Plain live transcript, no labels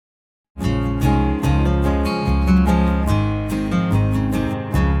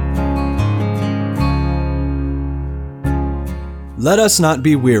Let us not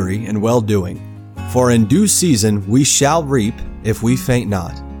be weary in well-doing, for in due season we shall reap if we faint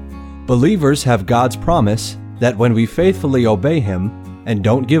not. Believers have God's promise that when we faithfully obey Him and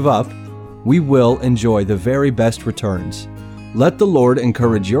don't give up, we will enjoy the very best returns. Let the Lord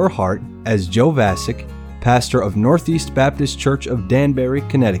encourage your heart as Joe Vasick, pastor of Northeast Baptist Church of Danbury,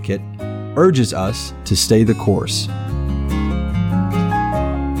 Connecticut, urges us to stay the course.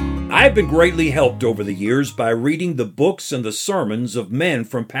 I've been greatly helped over the years by reading the books and the sermons of men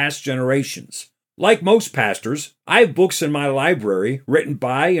from past generations. Like most pastors, I have books in my library written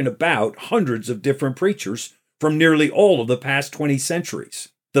by and about hundreds of different preachers from nearly all of the past 20 centuries.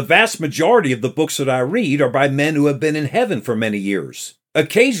 The vast majority of the books that I read are by men who have been in heaven for many years.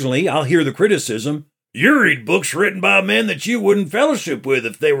 Occasionally, I'll hear the criticism, "You read books written by men that you wouldn't fellowship with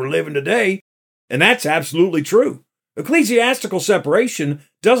if they were living today." And that's absolutely true. Ecclesiastical separation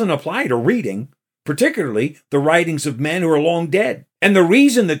doesn't apply to reading, particularly the writings of men who are long dead. And the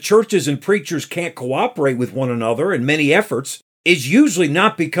reason that churches and preachers can't cooperate with one another in many efforts is usually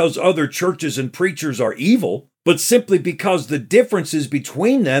not because other churches and preachers are evil, but simply because the differences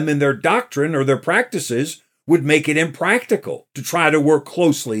between them in their doctrine or their practices would make it impractical to try to work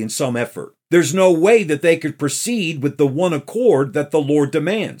closely in some effort. There's no way that they could proceed with the one accord that the Lord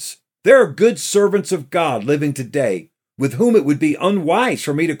demands. There are good servants of God living today with whom it would be unwise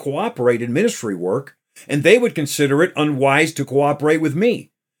for me to cooperate in ministry work, and they would consider it unwise to cooperate with me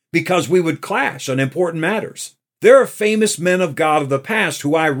because we would clash on important matters. There are famous men of God of the past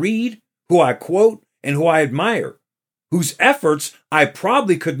who I read, who I quote, and who I admire, whose efforts I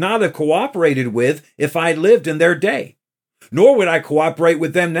probably could not have cooperated with if I lived in their day, nor would I cooperate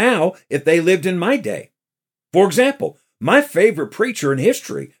with them now if they lived in my day. For example, my favorite preacher in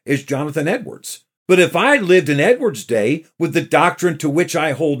history is Jonathan Edwards. But if I lived in Edwards' day with the doctrine to which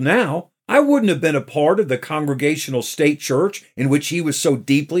I hold now, I wouldn't have been a part of the Congregational State Church in which he was so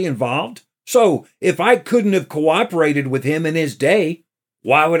deeply involved. So, if I couldn't have cooperated with him in his day,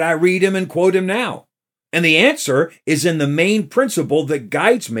 why would I read him and quote him now? And the answer is in the main principle that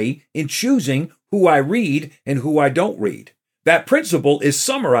guides me in choosing who I read and who I don't read. That principle is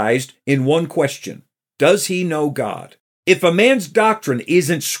summarized in one question: does he know God? If a man's doctrine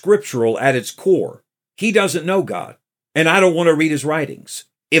isn't scriptural at its core, he doesn't know God, and I don't want to read his writings.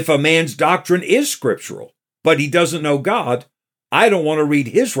 If a man's doctrine is scriptural, but he doesn't know God, I don't want to read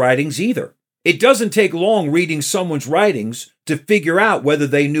his writings either. It doesn't take long reading someone's writings to figure out whether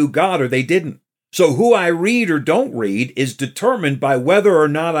they knew God or they didn't. So who I read or don't read is determined by whether or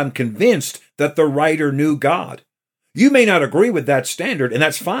not I'm convinced that the writer knew God. You may not agree with that standard, and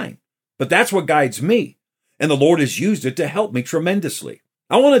that's fine, but that's what guides me. And the Lord has used it to help me tremendously.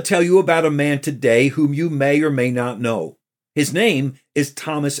 I want to tell you about a man today whom you may or may not know. His name is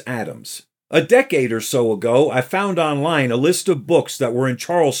Thomas Adams. A decade or so ago, I found online a list of books that were in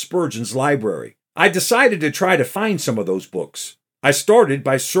Charles Spurgeon's library. I decided to try to find some of those books. I started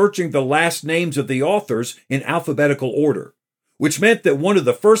by searching the last names of the authors in alphabetical order, which meant that one of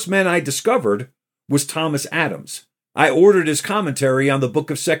the first men I discovered was Thomas Adams. I ordered his commentary on the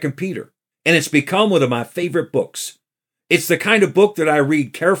book of 2 Peter. And it's become one of my favorite books. It's the kind of book that I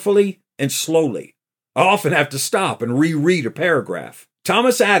read carefully and slowly. I often have to stop and reread a paragraph.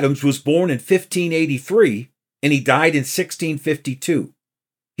 Thomas Adams was born in 1583, and he died in 1652.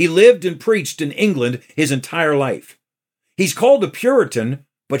 He lived and preached in England his entire life. He's called a Puritan,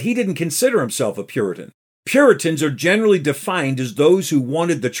 but he didn't consider himself a Puritan. Puritans are generally defined as those who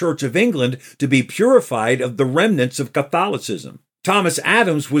wanted the Church of England to be purified of the remnants of Catholicism. Thomas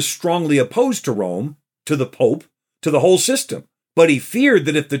Adams was strongly opposed to Rome, to the Pope, to the whole system, but he feared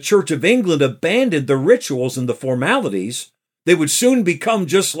that if the Church of England abandoned the rituals and the formalities, they would soon become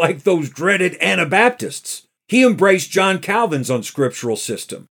just like those dreaded Anabaptists. He embraced John Calvin's unscriptural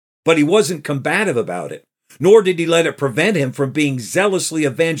system, but he wasn't combative about it, nor did he let it prevent him from being zealously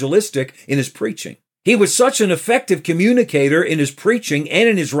evangelistic in his preaching. He was such an effective communicator in his preaching and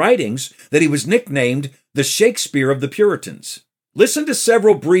in his writings that he was nicknamed the Shakespeare of the Puritans. Listen to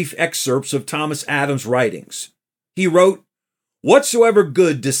several brief excerpts of Thomas Adams' writings. He wrote, "Whatsoever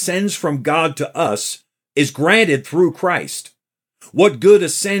good descends from God to us is granted through Christ. What good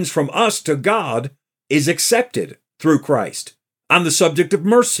ascends from us to God is accepted through Christ." On the subject of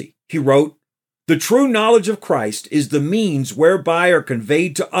mercy, he wrote, "The true knowledge of Christ is the means whereby are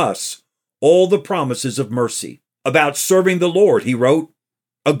conveyed to us all the promises of mercy." About serving the Lord, he wrote,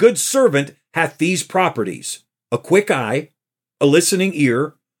 "A good servant hath these properties: a quick eye, a listening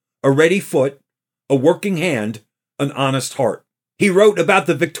ear, a ready foot, a working hand, an honest heart." He wrote about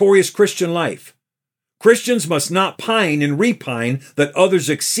the victorious Christian life. "Christians must not pine and repine that others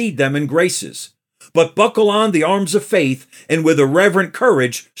exceed them in graces, but buckle on the arms of faith and with a reverent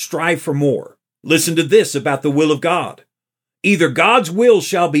courage strive for more. Listen to this about the will of God. Either God's will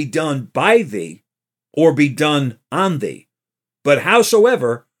shall be done by thee or be done on thee, but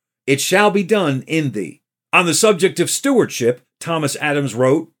howsoever it shall be done in thee. On the subject of stewardship, Thomas Adams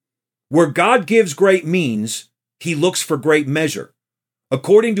wrote, "Where God gives great means, he looks for great measure.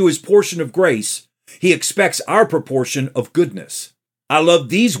 According to his portion of grace, he expects our proportion of goodness." I love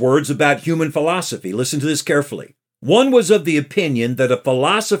these words about human philosophy. Listen to this carefully. One was of the opinion that a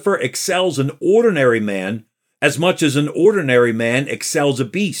philosopher excels an ordinary man as much as an ordinary man excels a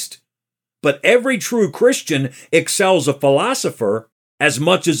beast. But every true Christian excels a philosopher as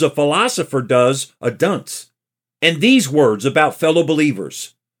much as a philosopher does a dunce. And these words about fellow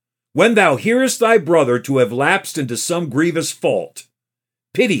believers: "When thou hearest thy brother to have lapsed into some grievous fault,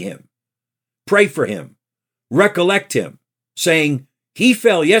 pity him, pray for him, recollect him, saying, he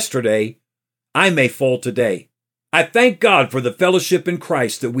fell yesterday, I may fall today." I thank God for the fellowship in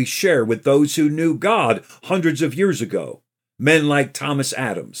Christ that we share with those who knew God hundreds of years ago, men like Thomas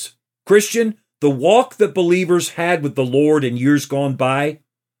Adams. Christian, the walk that believers had with the Lord in years gone by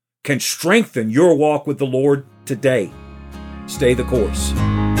can strengthen your walk with the Lord today. Stay the course.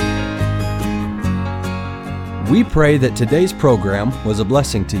 We pray that today's program was a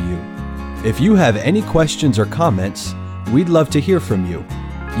blessing to you. If you have any questions or comments, we'd love to hear from you.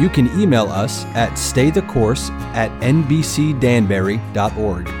 You can email us at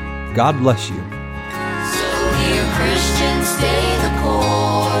staythecourse@nbcdanbury.org. God bless you.